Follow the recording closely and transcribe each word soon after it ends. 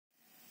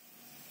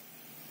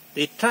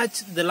They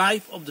touch the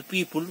life of the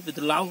people with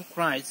the love of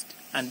Christ,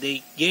 and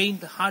they gain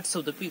the hearts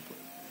of the people.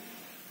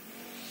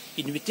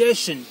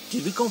 Invitation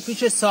to become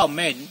fishers of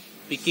men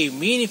became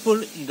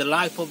meaningful in the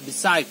life of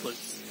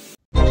disciples.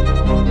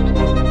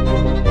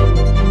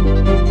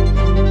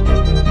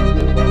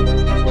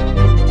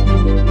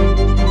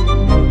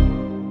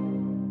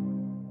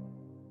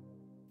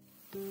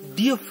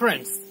 Dear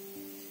friends,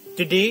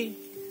 today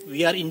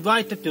we are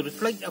invited to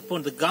reflect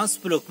upon the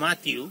Gospel of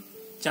Matthew,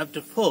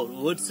 chapter 4,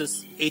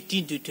 verses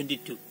 18 to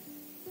 22.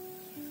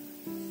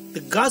 The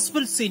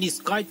Gospel scene is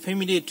quite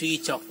familiar to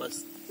each of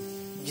us.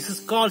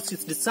 Jesus calls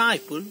his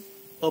disciple,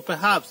 or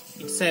perhaps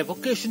it's a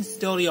vocation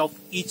story of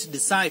each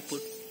disciple.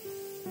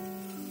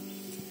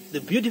 The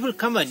beautiful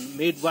command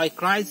made by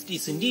Christ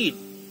is indeed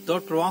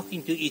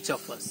thought-provoking to each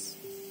of us.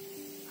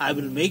 I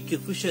will make you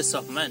fishers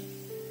of men.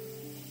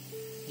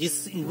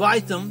 Jesus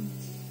invites them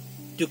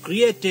to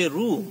create a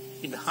room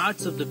in the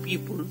hearts of the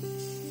people,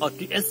 or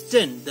to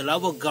extend the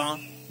love of God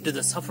to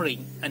the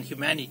suffering and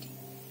humanity.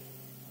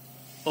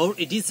 Or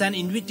it is an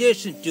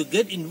invitation to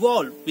get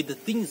involved with the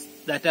things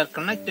that are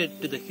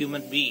connected to the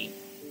human being.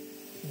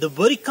 The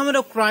very command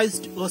of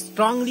Christ was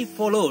strongly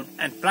followed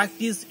and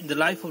practiced in the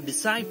life of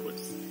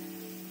disciples.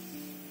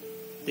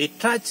 They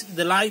touched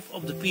the life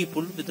of the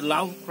people with the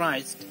love of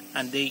Christ,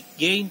 and they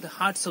gained the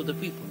hearts of the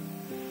people.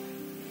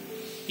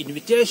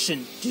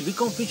 Invitation to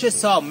become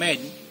fishers of men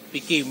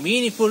became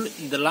meaningful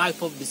in the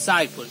life of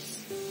disciples.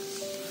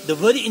 The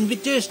very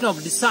invitation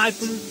of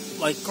disciples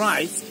by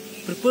Christ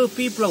prepared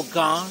people of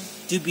God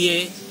to be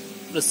a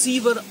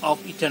receiver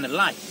of eternal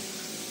life.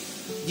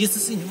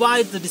 Jesus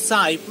invites the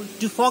disciples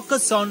to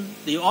focus on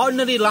the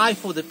ordinary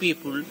life of the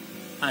people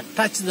and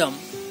touch them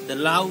to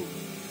love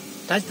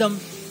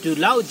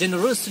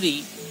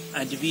generously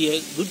and to be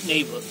a good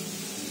neighbor.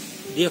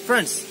 Dear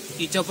friends,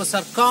 each of us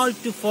are called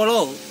to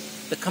follow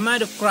the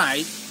command of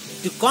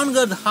Christ to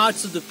conquer the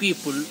hearts of the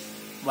people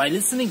by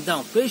listening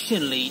them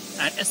patiently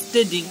and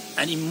extending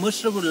an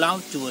immeasurable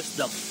love towards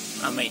them.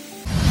 Amen.